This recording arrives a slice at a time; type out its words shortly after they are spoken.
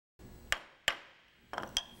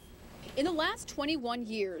In the last 21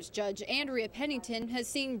 years, Judge Andrea Pennington has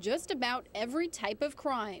seen just about every type of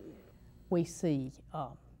crime. We see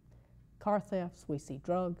car thefts, we see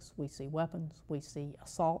drugs, we see weapons, we see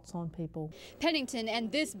assaults on people. Pennington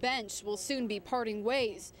and this bench will soon be parting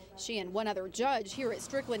ways. She and one other judge here at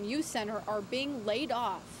Strickland Youth Center are being laid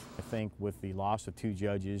off. I think with the loss of 2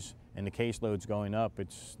 judges and the caseloads going up,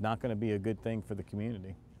 it's not going to be a good thing for the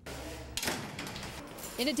community.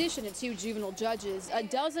 In addition to 2 juvenile judges, a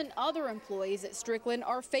dozen other employees at Strickland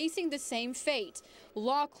are facing the same fate.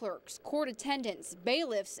 Law clerks, court attendants,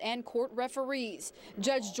 bailiffs, and court referees.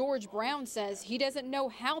 Judge George Brown says he doesn't know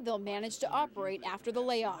how they'll manage to operate after the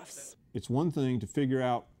layoffs. It's one thing to figure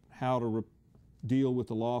out how to deal with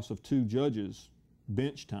the loss of 2 judges,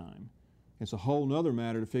 bench time. It's a whole nother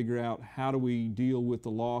matter to figure out how do we deal with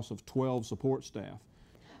the loss of 12 support staff.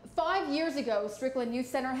 5 years ago, Strickland Youth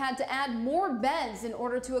Center had to add more beds in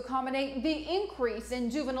order to accommodate the increase in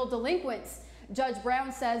juvenile delinquents. Judge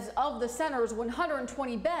Brown says of the center's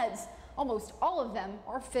 120 beds, almost all of them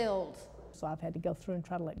are filled. So I've had to go through and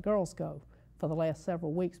try to let girls go for the last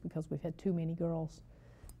several weeks because we've had too many girls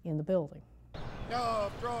in the building.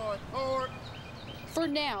 For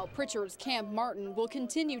now, Pritchard's Camp Martin will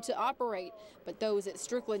continue to operate, but those at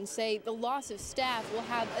Strickland say the loss of staff will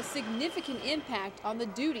have a significant impact on the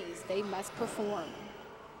duties they must perform.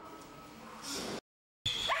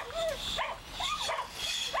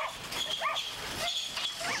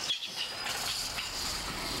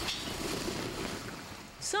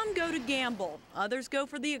 Some go to gamble, others go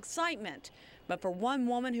for the excitement. But for one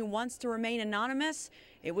woman who wants to remain anonymous,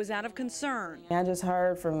 it was out of concern. I just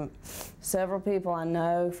heard from several people I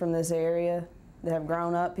know from this area that have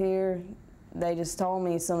grown up here. They just told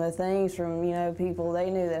me some of the things from, people they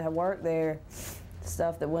knew that have worked there,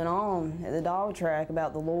 stuff that went on at the dog track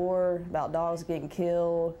about the lore, about dogs getting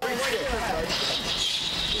killed.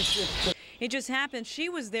 It just happened she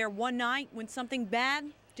was there one night when something bad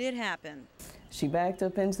did happen. She backed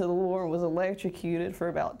up into the lure and was electrocuted for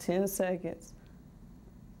about 10 seconds.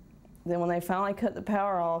 Then when they finally cut the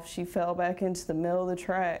power off, she fell back into the middle of the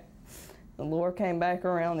track. The lure came back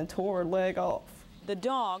around and tore her leg off. The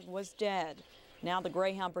dog was dead. Now the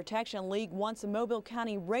Greyhound Protection League wants the Mobile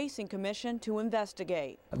County Racing Commission to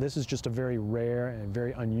investigate. This is just a very rare and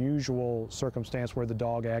very unusual circumstance where the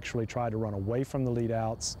dog actually tried to run away from the lead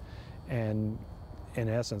outs and, in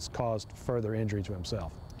essence, caused further injury to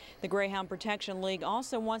himself. The Greyhound Protection League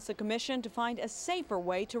also wants the commission to find a safer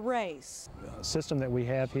way to race. The system that we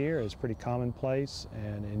have here is pretty commonplace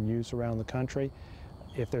and in use around the country.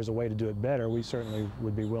 If there's a way to do it better, we certainly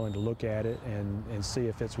would be willing to look at it and see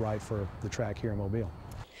if it's right for the track here in Mobile.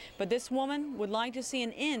 But this woman would like to see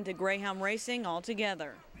an end to Greyhound racing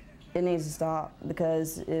altogether. It needs to stop,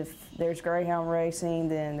 because if there's Greyhound racing,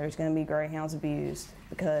 then there's going to be Greyhounds abused,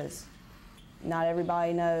 because not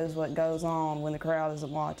everybody knows what goes on when the crowd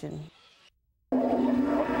isn't watching.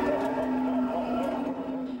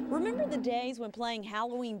 Remember the days when playing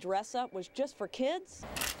Halloween dress-up was just for kids?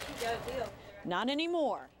 Not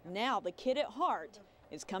anymore. Now the kid at heart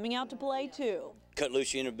is coming out to play too. Cut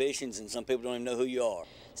loose your inhibitions, and some people don't even know who you are.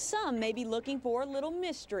 Some may be looking for a little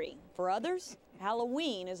mystery. For others,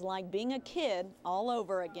 Halloween is like being a kid all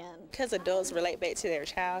over again. Because adults relate back to their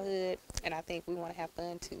childhood, and I think we want to have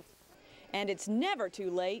fun too. And it's never too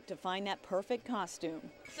late to find that perfect costume.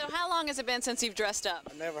 So how long has it been since you've dressed up?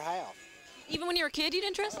 I never have. Even when you were a kid, you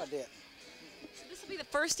didn't dress up? I did. So this will be the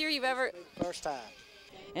first year you've ever... First time.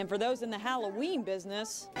 And for those in the Halloween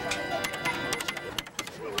business,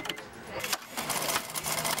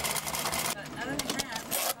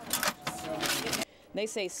 they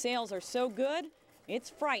say sales are so good, it's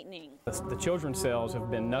frightening. The children's sales have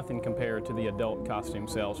been nothing compared to the adult costume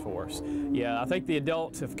sales for us. Yeah, I think the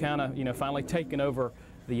adults have kind of, finally taken over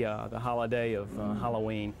the holiday of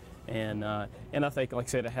Halloween. And I think, like I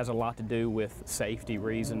said, it has a lot to do with safety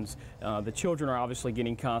reasons. The children are obviously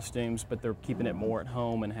getting costumes, but they're keeping it more at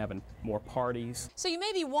home and having more parties. So you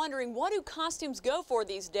may be wondering, what do costumes go for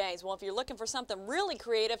these days? Well, if you're looking for something really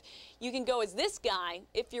creative, you can go as this guy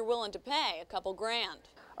if you're willing to pay a couple grand.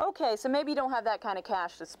 Okay, so maybe you don't have that kind of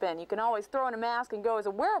cash to spend. You can always throw in a mask and go as a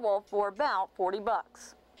werewolf for about 40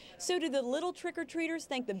 bucks. So do the little trick-or-treaters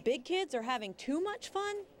think the big kids are having too much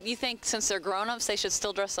fun? You think since they're grown-ups, they should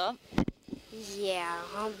still dress up? Yeah,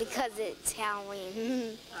 because it's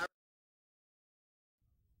Halloween.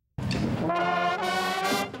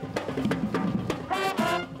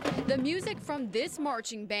 The music from this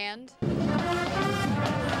marching band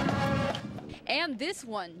and this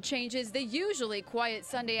one changes the usually quiet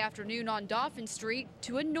Sunday afternoon on Dauphin Street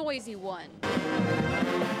to a noisy one.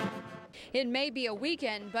 It may be a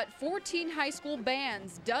weekend, but 14 high school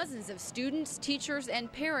bands, dozens of students, teachers, and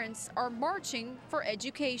parents are marching for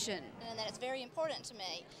education. And that it's very important to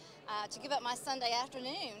me to give up my Sunday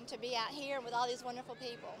afternoon to be out here with all these wonderful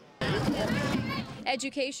people.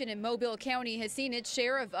 Education in Mobile County has seen its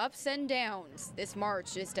share of ups and downs. This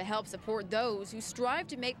march is to help support those who strive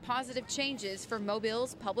to make positive changes for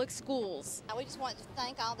Mobile's public schools. We just want to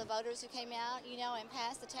thank all the voters who came out, and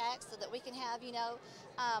passed the tax so that we can have,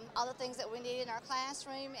 all the things that we need in our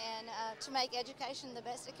classroom and to make education the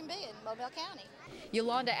best it can be in Mobile County.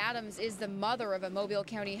 Yolanda Adams is the mother of a Mobile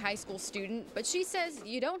County high school student, but she says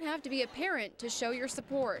you don't have to be a parent to show your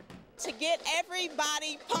support. To get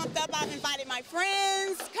everybody pumped up, I've invited my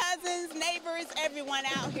friends, cousins, neighbors, everyone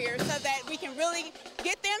out here so that we can really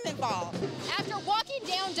get them involved. After walking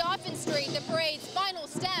down Dauphin Street, the parade's final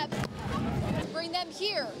step bring them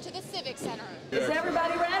here to the Civic Center. Is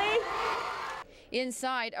everybody ready?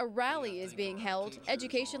 Inside, a rally is being held.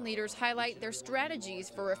 Education leaders highlight their strategies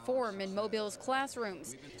for reform in Mobile's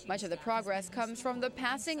classrooms. Much of the progress comes from the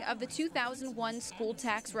passing of the 2001 school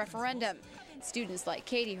tax referendum. Students like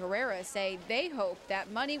Katie Herrera say they hope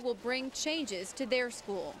that money will bring changes to their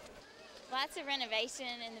school. Lots of renovation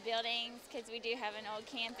in the buildings because we do have an old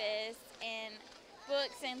campus, and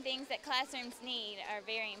books and things that classrooms need are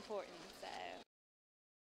very important.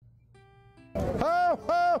 Ho,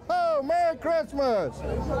 ho, ho! Merry Christmas!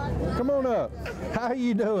 Come on up. How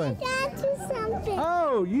you doing? I got you something.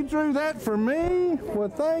 Oh, you drew that for me? Well,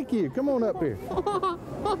 thank you. Come on up here.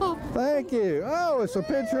 Thank you. Oh, it's a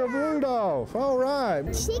picture of Rudolph. All right.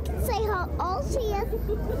 She can say how old she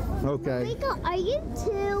is. Okay. Rico, are you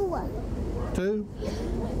 2? 2?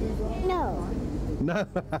 No. No.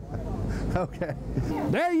 Okay.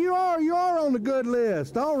 There you are. You are on the good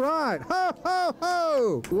list. All right. Ho, ho,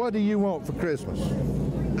 ho. What do you want for Christmas?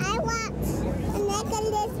 I want a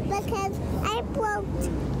necklace because I broke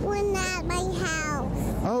one at my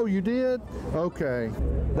house. Oh, you did? Okay.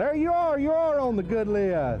 There you are. You are on the good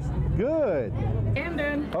list. Good. And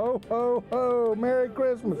then. Ho, ho, ho. Merry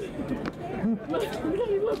Christmas. What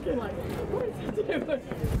are you looking like? What is he doing?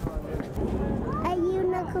 A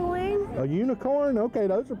unicorn. A unicorn? Okay,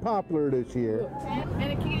 those are popular this year.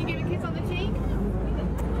 And can you give a kiss on the cheek?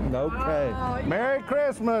 Okay. Oh, Merry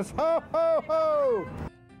Christmas. Ho, ho, ho.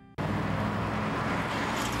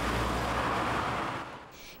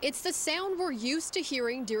 It's the sound we're used to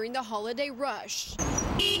hearing during the holiday rush.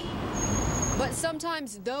 But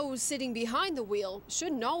sometimes those sitting behind the wheel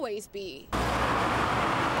shouldn't always be.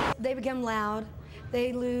 They become loud.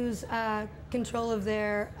 They lose control of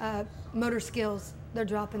their motor skills. They're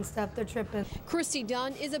dropping stuff, they're tripping. Christy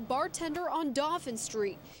Dunn is a bartender on Dauphin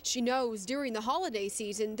Street. She knows during the holiday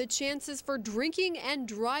season, the chances for drinking and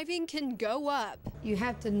driving can go up. You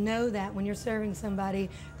have to know that when you're serving somebody,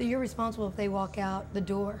 that you're responsible if they walk out the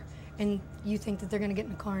door and you think that they're going to get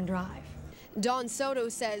in the car and drive. Don Soto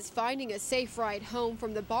says finding a safe ride home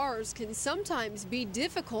from the bars can sometimes be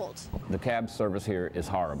difficult. The cab service here is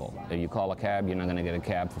horrible. If you call a cab, you're not going to get a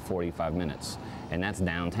cab for 45 minutes. And that's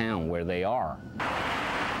downtown where they are.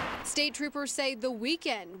 State troopers say the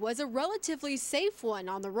weekend was a relatively safe one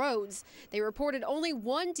on the roads. They reported only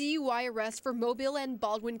 1 DUI arrest for Mobile and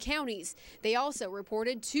Baldwin counties. They also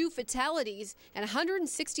reported 2 fatalities and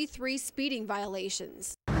 163 speeding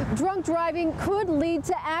violations. Drunk driving could lead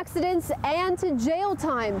to accidents and to jail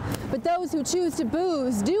time, but those who choose to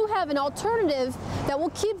booze do have an alternative that will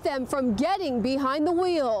keep them from getting behind the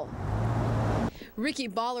wheel. Ricky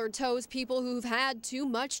Ballard tows people who've had too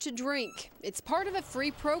much to drink. It's part of a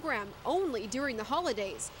free program only during the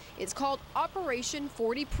holidays. It's called Operation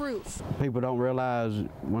 40 Proof. People don't realize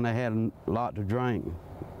when they had a lot to drink,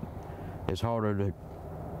 it's harder to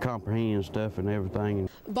comprehend stuff and everything.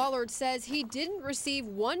 Ballard says he didn't receive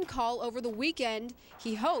one call over the weekend.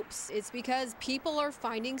 He hopes it's because people are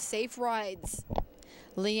finding safe rides.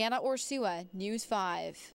 Leanna Orsua, News 5.